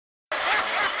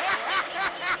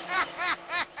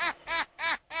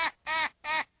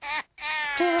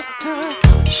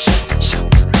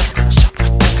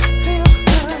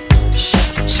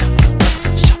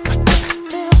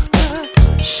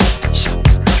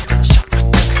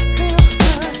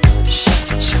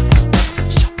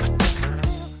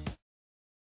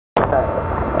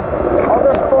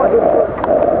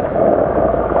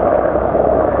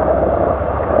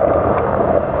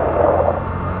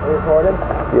Recording?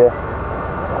 Yeah.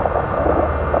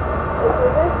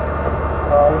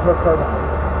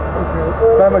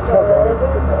 I'm a truck.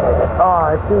 Ah,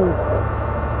 I see.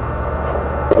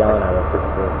 Yelling at us for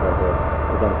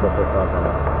he's getting so pissed off right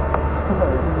now.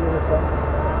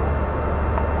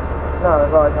 No,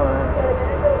 that's all I come in.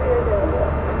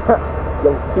 Yo,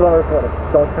 keep on recording.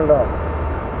 Don't turn it off.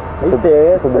 Are you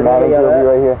serious? So the manager will be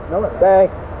right here. No,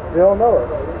 thanks. We don't know it.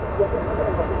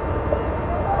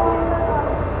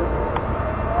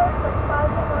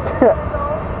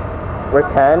 We're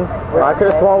 10? I could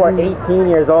have sworn we're 18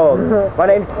 years old. My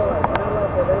name's...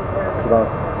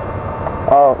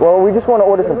 Oh, well, we just want to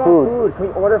order some food. Can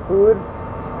we order food?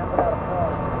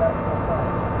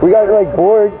 We got, like,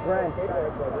 boards.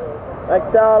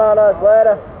 Next down on us,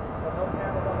 later.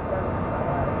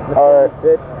 Alright.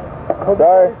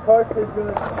 Sorry.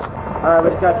 Alright, we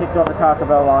just got kicked off the Taco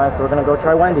Bell line, so we're gonna go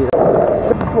try Wendy's. Oh,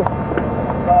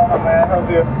 man, how's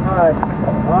you? Hi.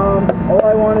 All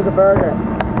I want is a burger.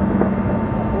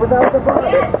 Without the bun.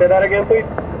 Say that again, please.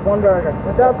 One burger.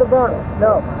 Without the bun.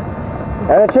 No.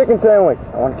 And a chicken sandwich.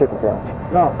 I want a chicken sandwich.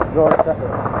 No, go separate.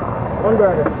 One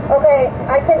burger. Okay,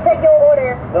 I can take your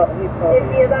order No, if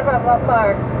you don't have a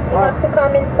car. You have to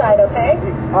come inside, okay?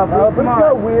 Come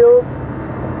on. Wheels.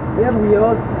 We have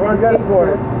wheels. We're on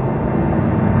skateboard.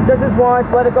 This is once.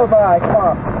 Let it go by. Come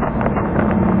on.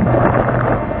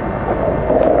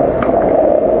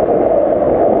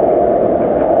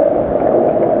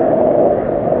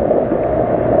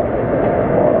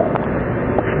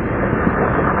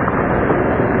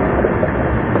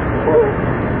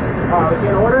 We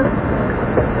can't order?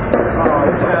 Oh,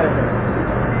 okay.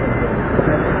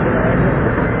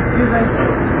 Excuse me.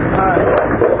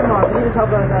 Come on, can you just help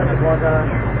us out this one guy?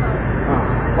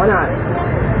 Why not?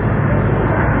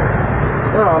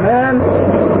 Oh, man.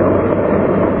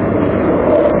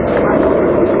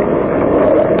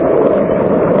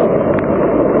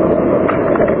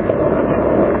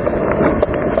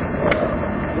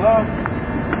 Hello?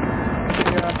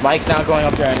 Mike's now going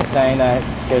up there and saying that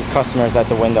there's customers at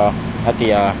the window, at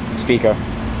the speaker,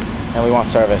 and we want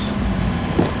service.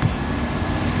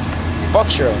 Fuck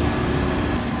sure.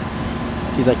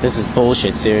 He's like, this is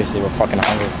bullshit, seriously, we're fucking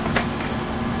hungry.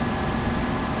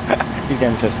 He's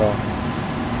getting pissed off.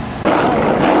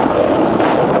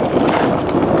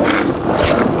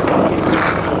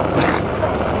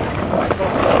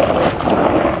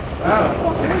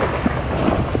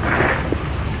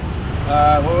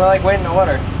 We're like waiting to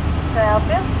order. Can I help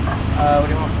you? What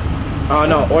do you want? Oh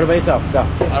no, order by yourself, go.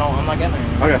 I'm not getting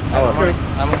there. Okay, I'll order.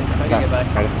 I'm gonna get back.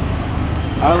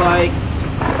 I like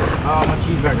a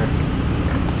cheeseburger.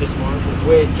 Just one?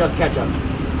 With just ketchup.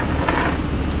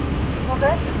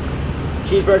 Okay.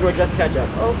 Cheeseburger with just ketchup.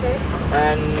 Okay.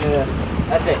 And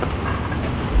that's it.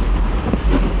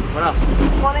 What else?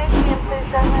 180 and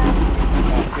please down there.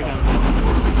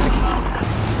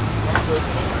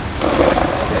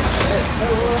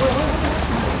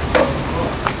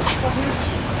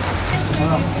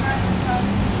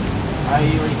 I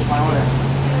already took my order. I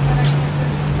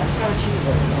just got a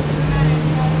cheeseburger.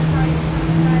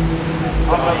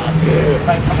 Oh, if I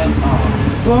come in,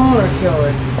 Baller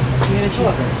killer. give me the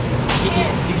cheeseburger.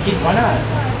 Why not?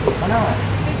 Why not?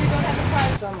 Because you don't have a car.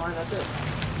 It's online, that's it.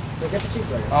 So get the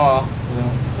cheeseburger. Oh,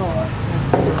 well.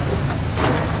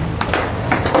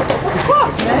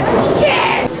 Fuck, man.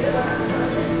 Shit!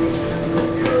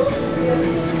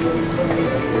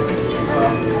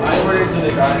 I ordered to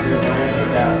the drive-thru, but I took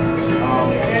that.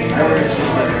 I ordered a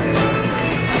cheeseburger.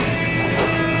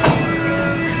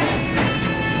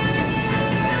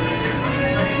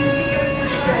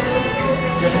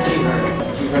 Just a cheeseburger.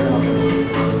 Cheeseburger.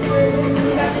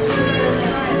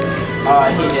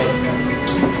 He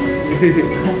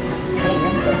did.